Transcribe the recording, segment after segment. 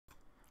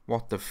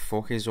What the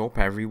fuck is up,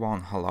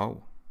 everyone?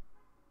 Hello.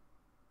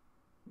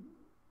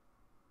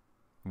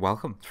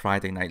 Welcome to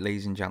Friday night,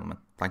 ladies and gentlemen.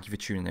 Thank you for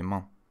tuning in,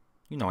 man.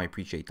 You know I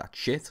appreciate that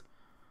shit.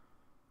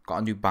 Got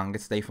a new banger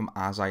today from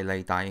As I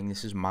Lay Dying.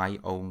 This is My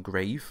Own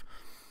Grave.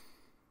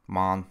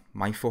 Man,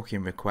 my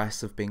fucking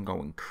requests have been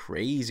going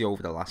crazy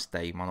over the last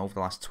day, man. Over the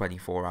last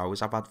 24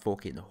 hours. I've had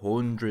fucking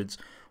hundreds,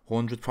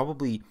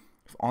 probably,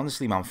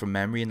 honestly, man, from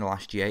memory in the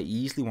last year,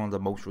 easily one of the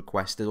most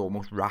requested or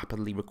most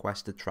rapidly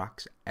requested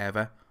tracks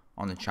ever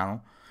on the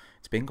channel.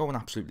 It's been going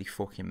absolutely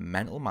fucking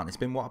mental, man. It's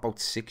been, what, about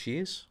 6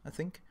 years, I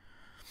think,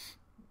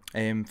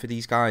 for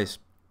these guys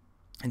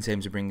in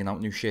terms of bringing out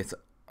new shit.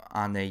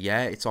 And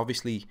yeah, it's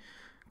obviously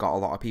got a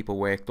lot of people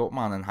worked up,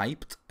 man, and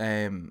hyped.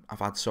 I've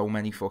had so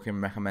many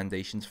fucking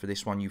recommendations for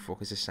this one. You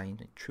fuckers are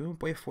saying, Truant,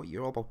 boy, I thought you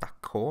were all about that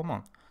core,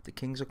 man. The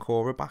Kings of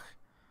Core are back.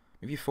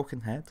 Move your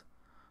fucking head.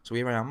 So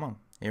here I am, man.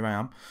 Here I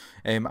am.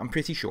 I'm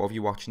pretty sure if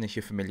you're watching this,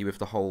 you're familiar with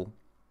the whole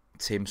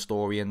Tim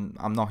story, and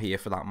I'm not here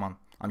for that, man.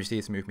 I'm just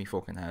here to move me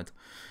fucking head.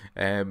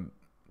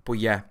 But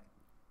yeah,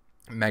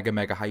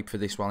 mega hype for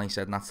this one, he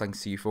said, and that's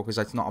thanks to you, because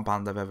it's not a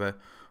band I've ever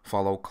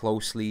followed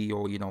closely,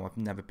 or, you know, I've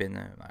never been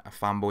a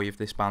fanboy of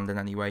this band in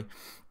any way.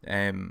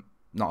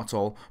 Not at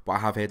all, but I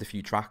have heard a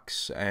few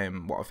tracks.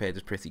 What I've heard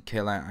is pretty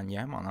killer, and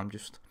yeah, man, I'm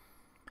just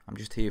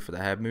here for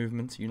the head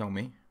movement, you know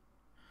me.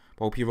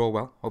 But hope you're all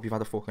well. Hope you've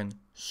had a fucking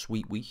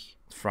sweet week.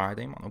 It's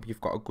Friday, man. Hope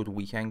you've got a good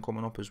weekend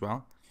coming up as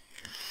well.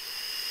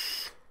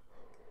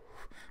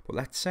 But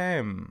let's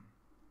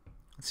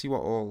see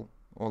what all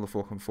the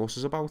fucking fuss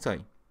is about, eh?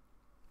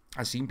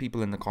 I've seen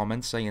people in the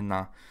comments saying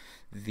that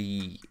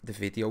the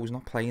video is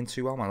not playing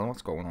too well. I don't know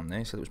what's going on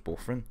there. Said it was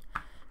buffering.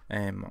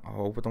 I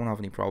hope I don't have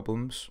any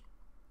problems.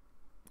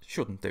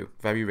 Shouldn't do.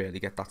 Very rarely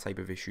get that type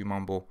of issue,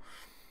 man. But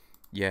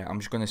yeah, I'm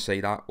just gonna say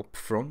that up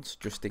front,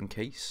 just in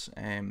case.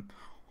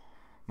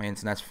 My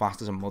internet's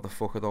fast as a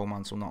motherfucker though,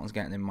 man. So nothing's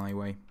getting in my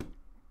way.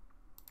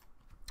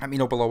 Let me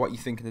know below what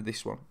you're thinking of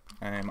this one.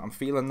 I'm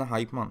feeling the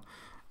hype, man.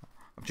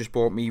 I've just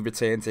bought me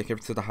return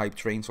ticket to the hype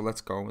train, so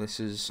let's go. This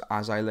is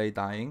As I Lay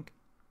Dying.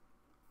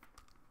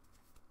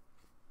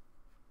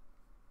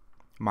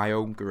 My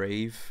Own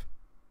Grave.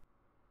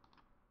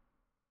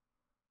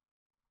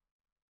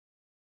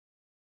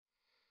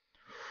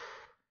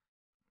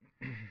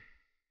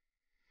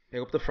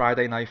 Pick up the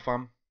Friday night,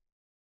 fam.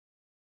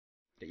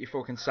 Get your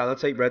fucking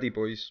sellotape ready,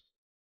 boys.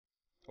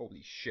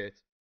 Holy shit.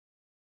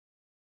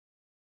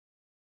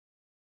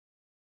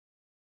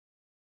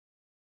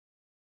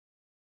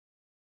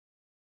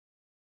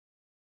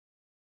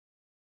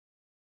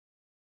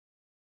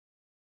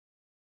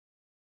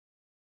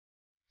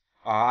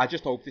 I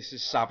just hope this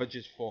is savage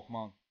as fuck,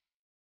 man.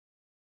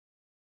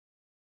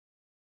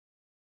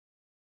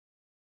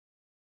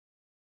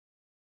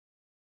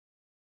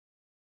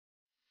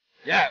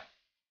 Yeah.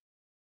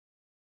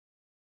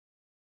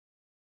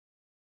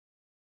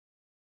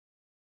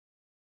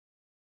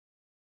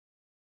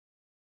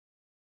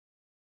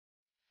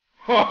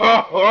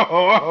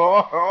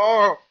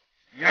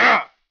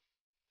 Yeah.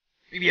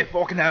 Give me your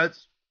fucking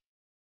heads.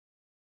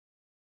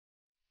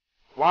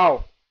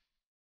 Wow.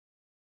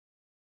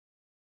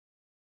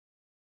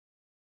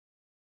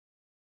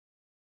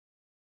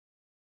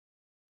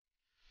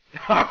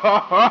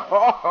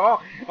 Oh,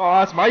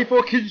 that's my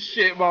fucking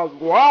shit, man.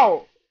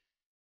 Wow.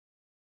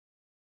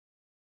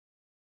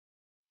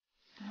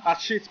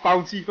 That shit's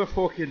bouncy for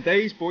fucking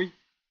days, boy.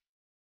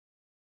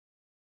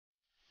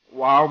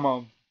 Wow,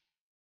 man.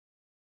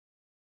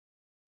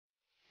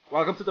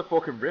 Welcome to the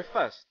fucking Riff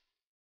Fest.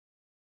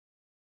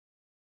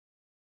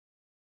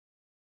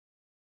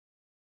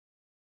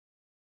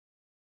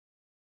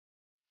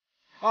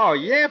 Oh,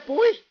 yeah,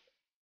 boy.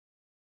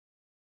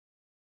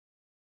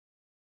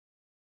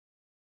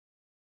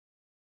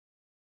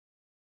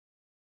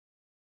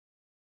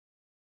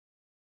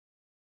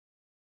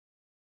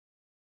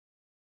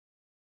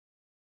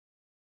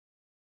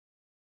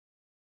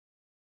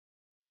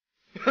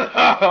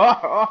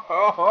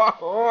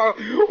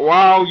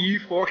 Wow, you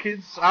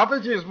fucking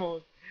savages,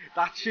 man.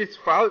 That shit's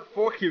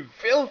fucking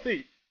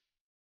filthy.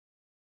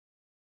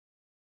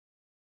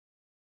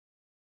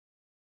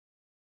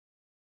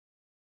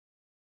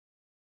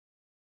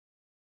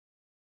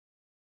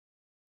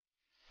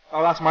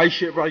 Oh, that's my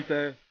shit right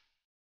there.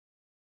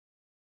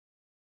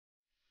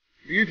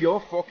 Move your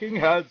fucking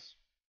heads.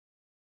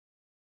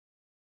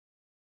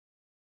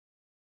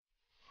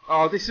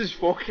 Oh, this is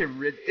fucking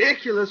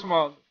ridiculous,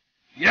 man.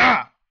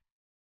 Yeah.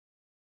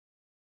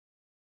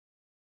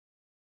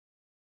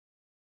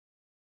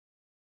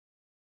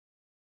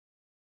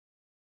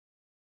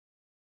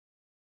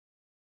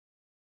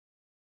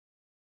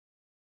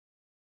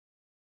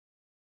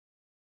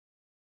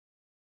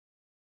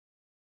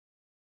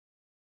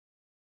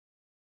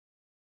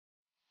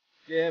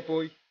 Yeah,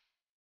 boy.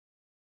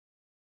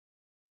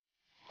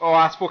 Oh,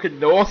 that's fucking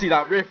naughty,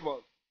 that riff, man.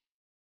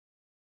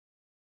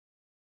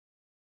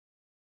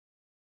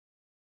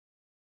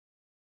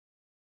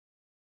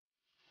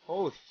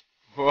 Holy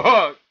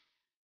fuck.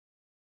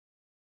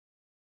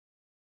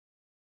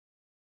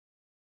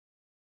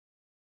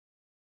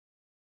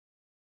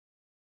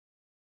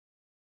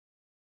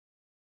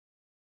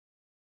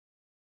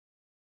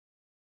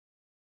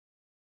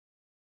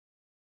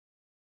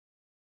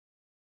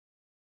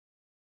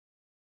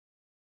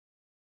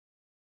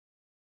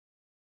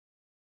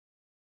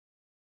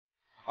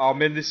 Oh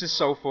man, this is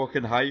so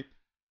fucking hype.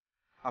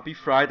 Happy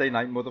Friday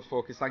night,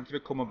 motherfuckers. Thank you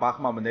for coming back,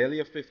 man. We're nearly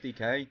at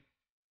 50k.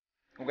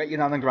 I'll get your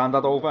nan and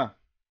granddad over.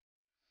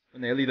 We're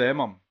nearly there,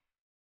 mum.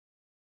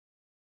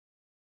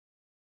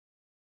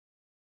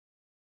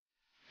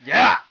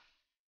 Yeah!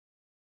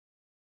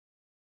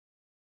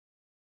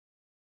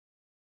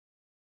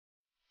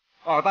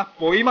 Oh, that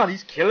boy, man,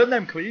 he's killing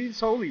them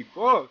queens. Holy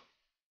fuck.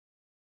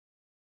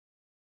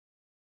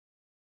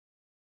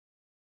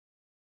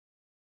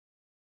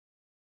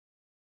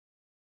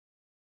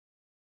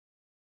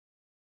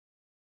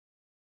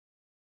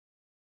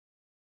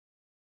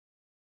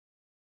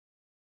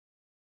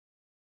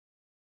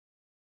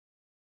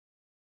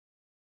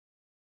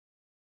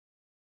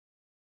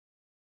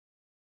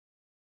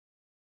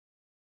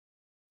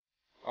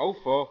 Oh,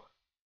 fuck.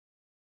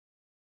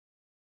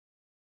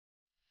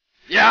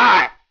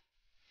 Yeah!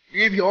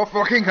 Leave your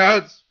fucking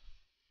heads!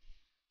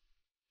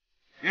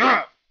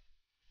 Yeah!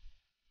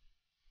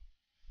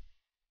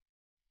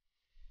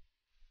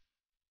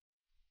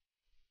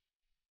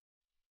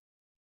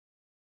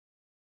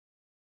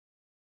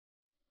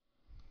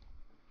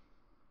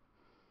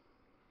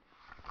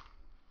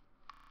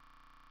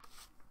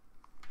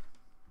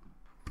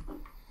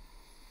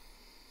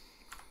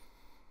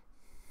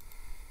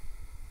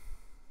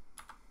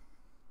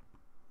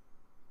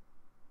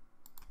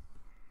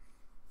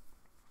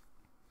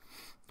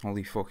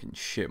 Holy fucking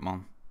shit,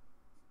 man.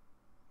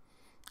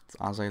 It's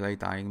as I lay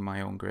dying in my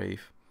own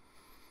grave.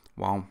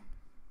 Wow.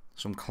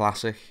 Some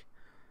classy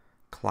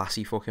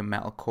fucking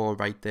metalcore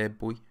right there,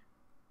 boy.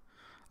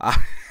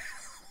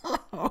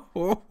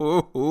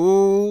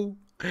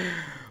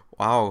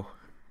 Wow.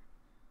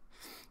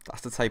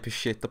 That's the type of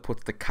shit that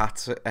puts the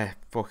cats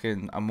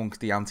fucking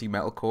amongst the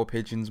anti-metalcore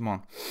pigeons,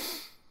 man.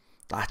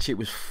 That shit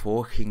was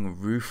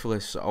fucking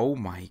ruthless. Oh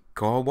my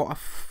god, what a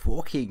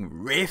fucking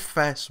riff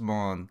fest,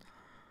 man.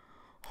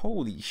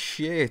 Holy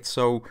shit.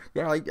 So,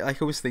 yeah, like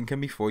I was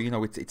thinking before, you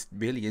know, it's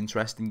really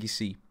interesting, you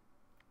see.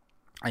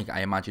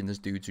 I imagine there's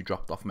dudes who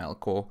dropped off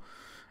metalcore,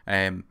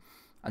 and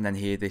then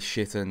hear this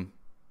shit, and,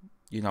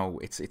 you know,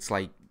 it's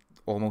like,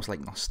 almost like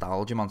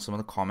nostalgia, man. Some of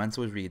the comments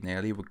I was reading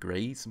earlier were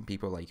great, and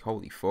people are like,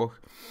 holy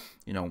fuck,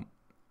 you know,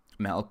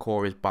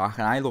 metalcore is back.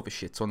 And I love a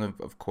shit ton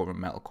of current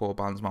metalcore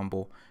bands, man,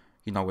 but,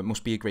 you know, it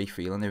must be a great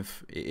feeling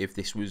if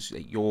this was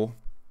your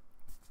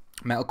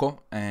metalcore,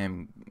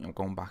 you know,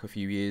 going back a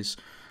few years,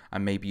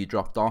 and maybe you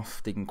dropped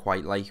off, didn't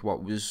quite like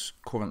what was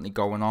currently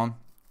going on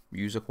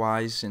music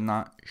wise in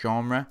that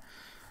genre,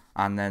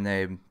 and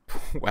then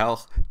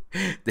well,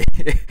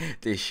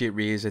 this shit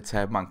rears its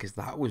head, man, because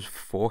that was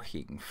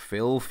fucking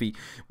filthy.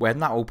 When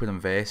that opening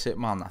verse hit,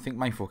 man, I think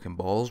my fucking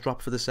balls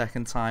dropped for the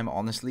second time,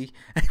 honestly.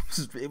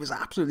 It was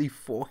absolutely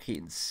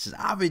fucking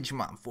savage,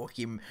 man.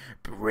 Fucking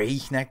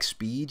breakneck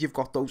speed. You've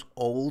got those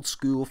old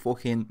school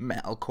fucking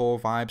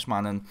metalcore vibes,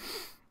 man. And,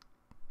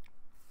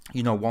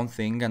 you know, one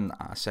thing, and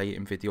I say it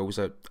in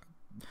videos, I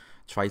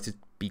try to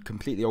be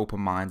completely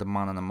open-minded,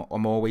 man, and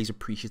I'm always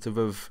appreciative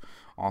of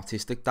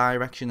artistic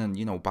direction, and,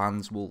 you know,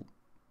 bands will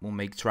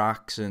make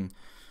tracks and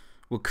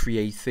will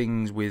create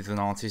things with an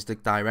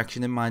artistic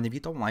direction in mind. If you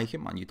don't like it,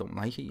 man, you don't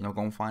like it, you know,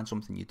 go and find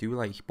something you do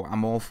like. But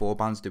I'm all for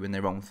bands doing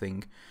their own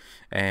thing,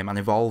 and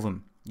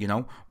evolving, you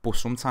know. But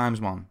sometimes,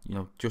 man, you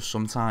know, just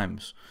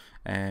sometimes,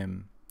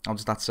 how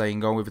does that saying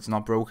go? If it's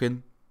not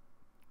broken,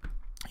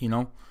 you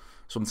know,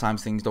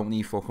 sometimes things don't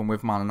need fucking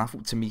with, man. And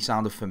that, to me,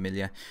 sounded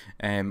familiar.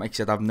 Like I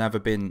said, I've never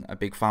been a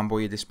big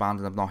fanboy of this band,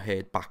 and I've not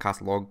heard back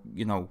catalogue,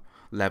 you know,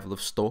 level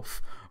of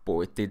stuff,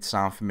 but it did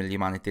sound familiar,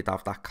 man. It did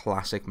have that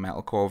classic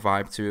metalcore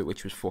vibe to it,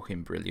 which was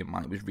fucking brilliant,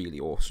 man. It was really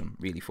awesome,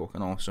 really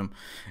fucking awesome.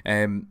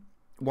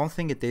 One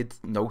thing I did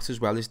note as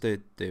well is the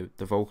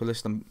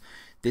vocalist.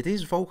 Did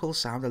his vocals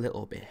sound a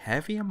little bit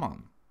heavier,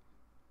 man?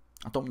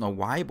 I don't know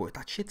why, but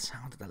that shit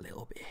sounded a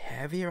little bit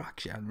heavier,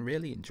 actually. I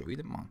really enjoyed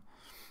it, man.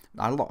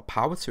 Had a lot of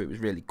power to it. It was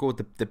really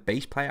good. The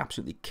bass player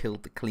absolutely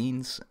killed the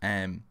cleans.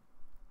 I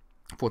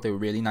thought they were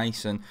really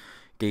nice and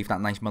gave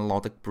that nice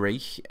melodic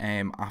break.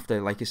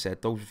 After, like I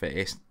said, those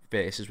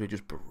verses were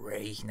just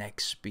breakneck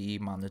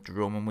speed, man. The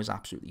drumming was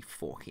absolutely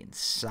fucking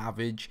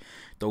savage.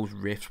 Those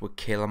riffs were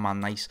killer,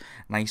 man. Nice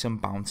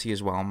and bouncy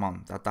as well,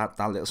 man. That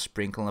little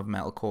sprinkling of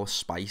metalcore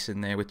spice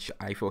in there, which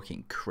I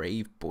fucking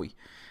crave, boy.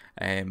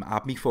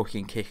 Had me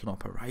fucking kicking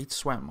up a right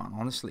sweat, man.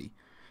 Honestly,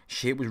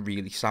 shit was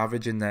really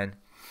savage. And then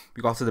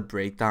we got to the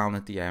breakdown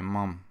at the end,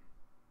 man,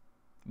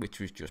 which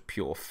was just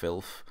pure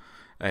filth.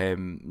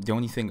 The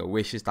only thing I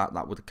wish is that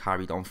would have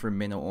carried on for a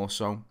minute or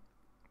so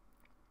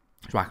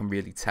I can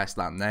really test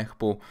that neck.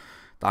 But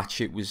that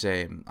shit was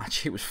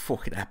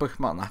fucking epic,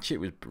 man. That shit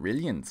was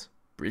brilliant.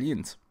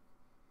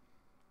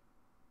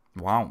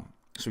 Wow.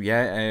 So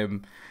yeah,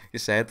 you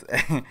said,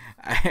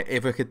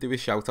 if I could do a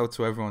shout out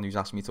to everyone who's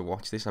asked me to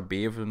watch this, I'd be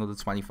here for another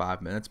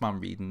 25 minutes, man,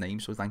 reading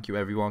names. So thank you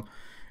everyone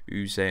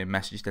who's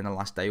messaged in the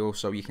last day or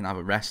so. You can have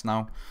a rest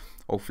now.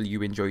 Hopefully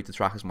you enjoyed the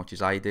track as much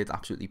as I did.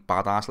 Absolutely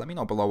badass. Let me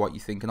know below what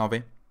you're thinking of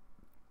it.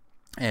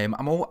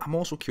 I'm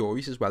also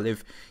curious as well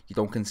if you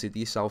don't consider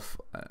yourself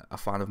a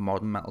fan of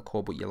modern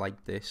metalcore, but you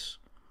like this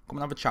come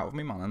and have a chat with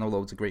me, man. I know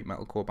loads of great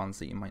metalcore bands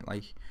that you might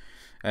like.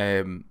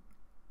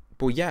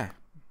 But yeah,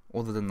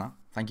 other than that,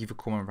 thank you for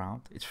coming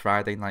around. It's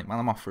Friday night, man.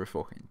 I'm off for a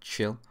fucking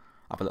chill.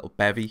 Have a little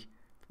bevy,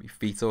 put my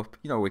feet up.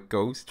 You know how it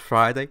goes. It's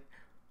Friday.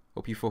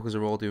 Hope you fuckers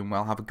are all doing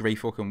well. Have a great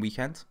fucking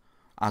weekend.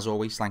 As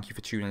always, thank you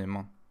for tuning in,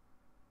 man.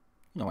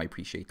 You know I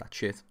appreciate that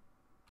shit.